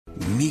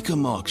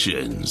Mecum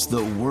Auctions,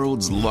 the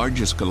world's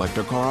largest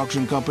collector car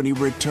auction company,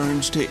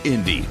 returns to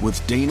Indy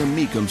with Dana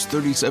Mecum's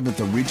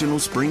 37th Regional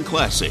Spring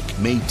Classic,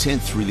 May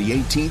 10th through the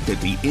 18th at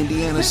the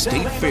Indiana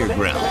State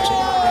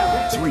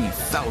Fairgrounds.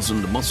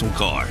 3,000 muscle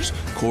cars,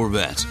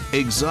 Corvettes,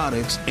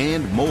 exotics,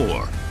 and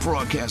more.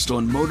 Broadcast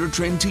on Motor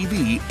Trend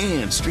TV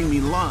and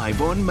streaming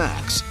live on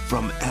Max.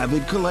 From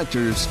avid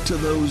collectors to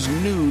those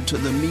new to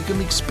the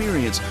Mecum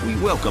experience, we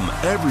welcome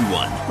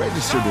everyone.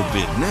 Register to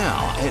bid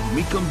now at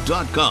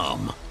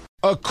Mecum.com.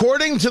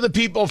 According to the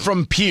people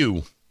from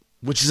Pew,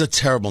 which is a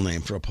terrible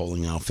name for a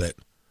polling outfit.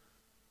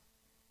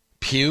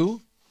 Pew?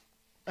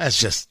 That's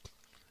just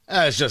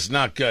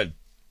not good.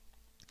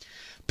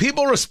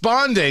 People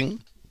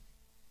responding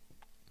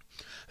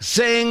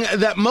saying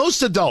that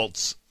most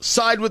adults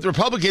side with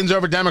Republicans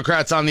over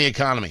Democrats on the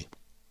economy.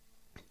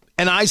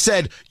 And I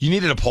said, you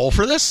needed a poll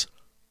for this?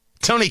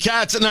 Tony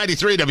Katz at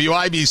 93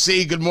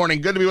 WIBC. Good morning.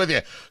 Good to be with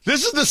you.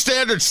 This is the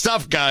standard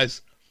stuff,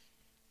 guys.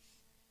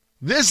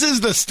 This is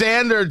the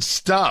standard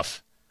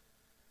stuff.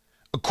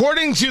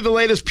 According to the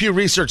latest Pew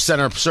Research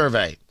Center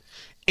survey,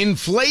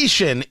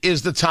 inflation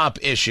is the top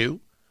issue.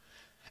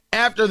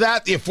 After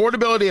that, the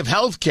affordability of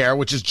health care,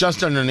 which is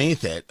just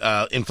underneath it.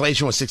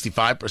 Inflation was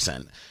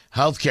 65%.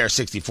 Health care,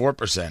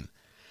 64%.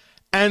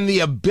 And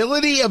the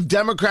ability of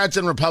Democrats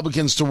and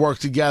Republicans to work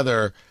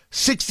together,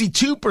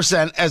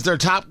 62% as their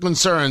top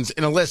concerns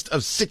in a list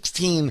of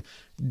 16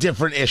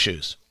 different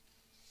issues.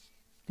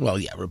 Well,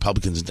 yeah,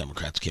 Republicans and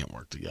Democrats can't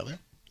work together.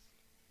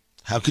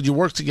 How could you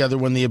work together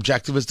when the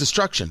objective is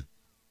destruction?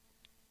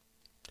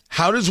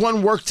 How does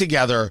one work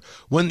together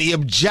when the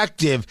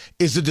objective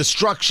is the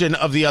destruction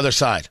of the other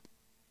side?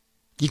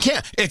 You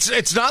can't.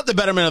 It's not the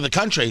betterment of the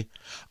country.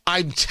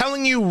 I'm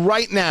telling you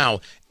right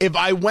now, if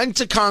I went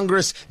to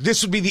Congress,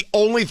 this would be the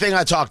only thing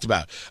I talked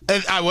about.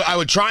 I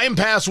would try and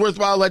pass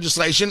worthwhile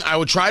legislation. I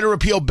would try to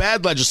repeal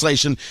bad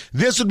legislation.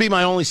 This would be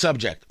my only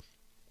subject.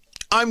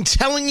 I'm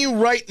telling you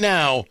right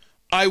now,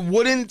 I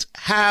wouldn't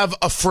have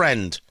a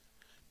friend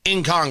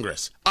in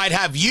Congress. I'd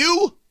have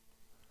you.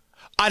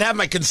 I'd have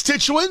my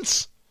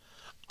constituents.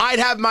 I'd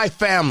have my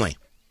family.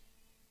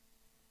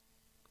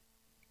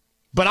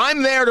 But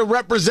I'm there to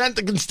represent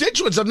the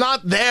constituents. I'm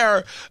not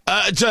there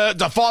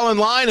to fall in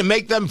line and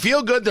make them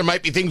feel good. There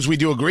might be things we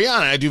do agree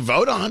on and I do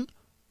vote on.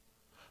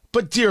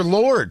 But dear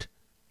Lord,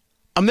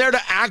 I'm there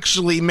to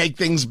actually make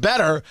things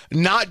better,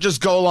 not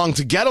just go along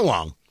to get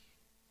along.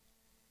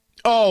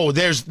 Oh,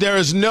 there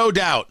is no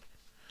doubt.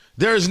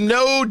 There is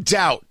no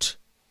doubt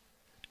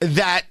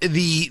that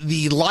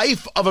the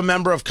life of a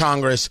member of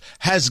Congress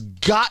has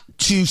got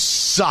to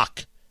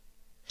suck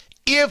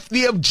if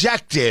the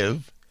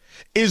objective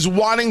is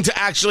wanting to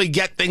actually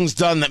get things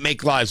done that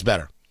make lives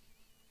better,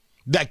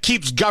 that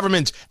keeps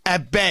government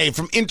at bay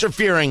from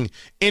interfering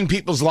in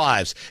people's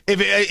lives.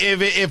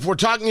 If we're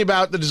talking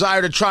about the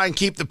desire to try and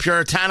keep the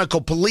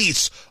puritanical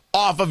police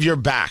off of your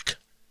back,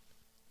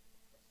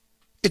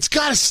 it's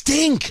got to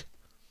stink.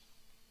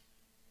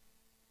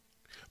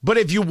 But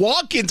if you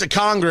walk into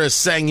Congress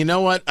saying, you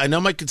know what, I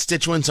know my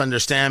constituents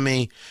understand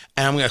me,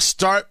 and I'm going to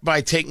start by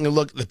taking a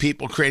look at the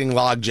people creating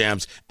log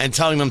jams and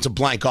telling them to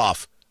blank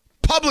off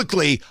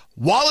publicly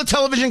while a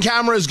television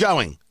camera is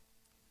going,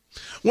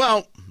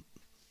 well,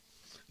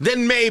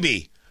 then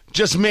maybe,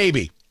 just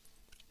maybe.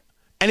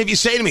 And if you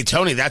say to me,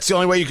 Tony, that's the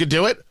only way you could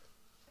do it,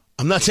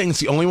 I'm not saying it's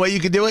the only way you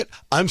could do it.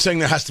 I'm saying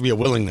there has to be a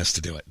willingness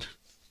to do it.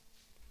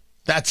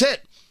 That's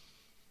it.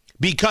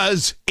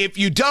 Because if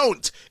you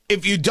don't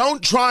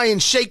try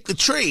and shake the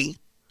tree,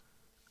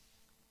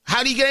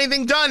 how do you get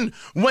anything done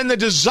when the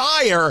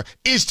desire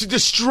is to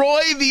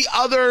destroy the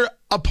other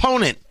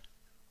opponent?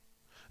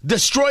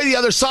 Destroy the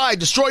other side,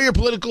 destroy your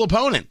political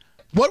opponent.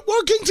 What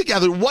working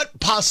together, what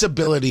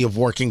possibility of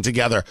working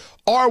together?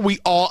 Are we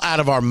all out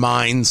of our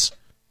minds?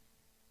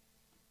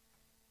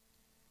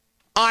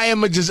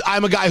 I'm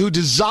a guy who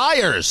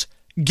desires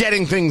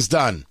getting things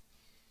done.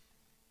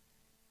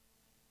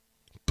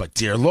 But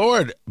dear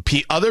Lord,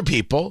 other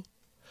people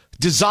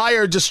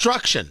desire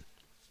destruction.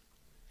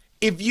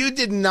 If you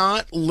did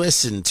not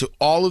listen to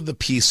all of the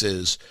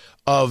pieces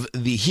of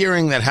the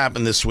hearing that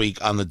happened this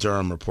week on the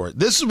Durham report,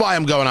 this is why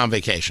I'm going on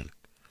vacation.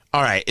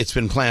 All right, it's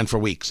been planned for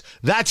weeks.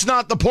 That's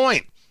not the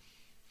point.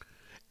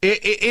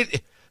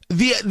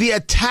 The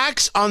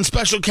attacks on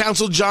special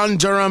counsel John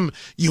Durham,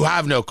 you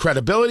have no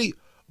credibility.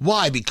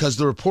 Why? Because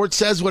the report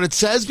says what it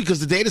says, because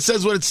the data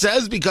says what it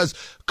says, because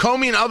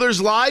Comey and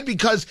others lied,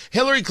 because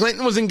Hillary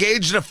Clinton was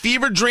engaged in a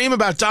fever dream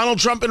about Donald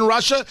Trump and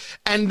Russia,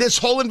 and this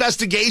whole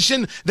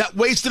investigation that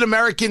wasted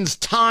Americans'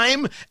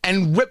 time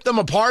and ripped them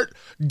apart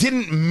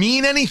didn't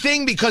mean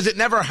anything because it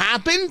never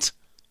happened?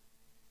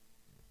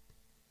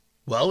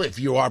 Well, if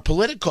you are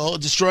political,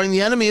 destroying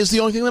the enemy is the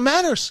only thing that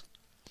matters.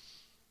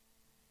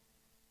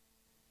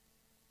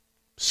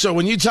 So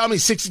when you tell me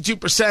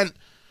 62%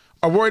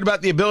 are worried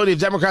about the ability of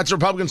Democrats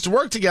and Republicans to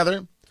work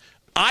together,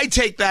 I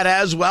take that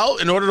as, well,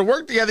 in order to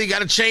work together, you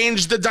got to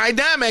change the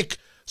dynamic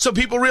so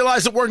people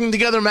realize that working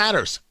together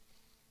matters.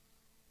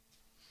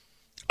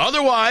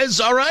 Otherwise,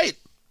 all right,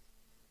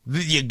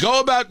 you go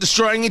about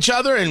destroying each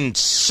other and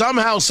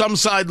somehow some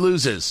side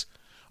loses.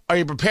 Are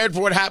you prepared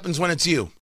for what happens when it's you?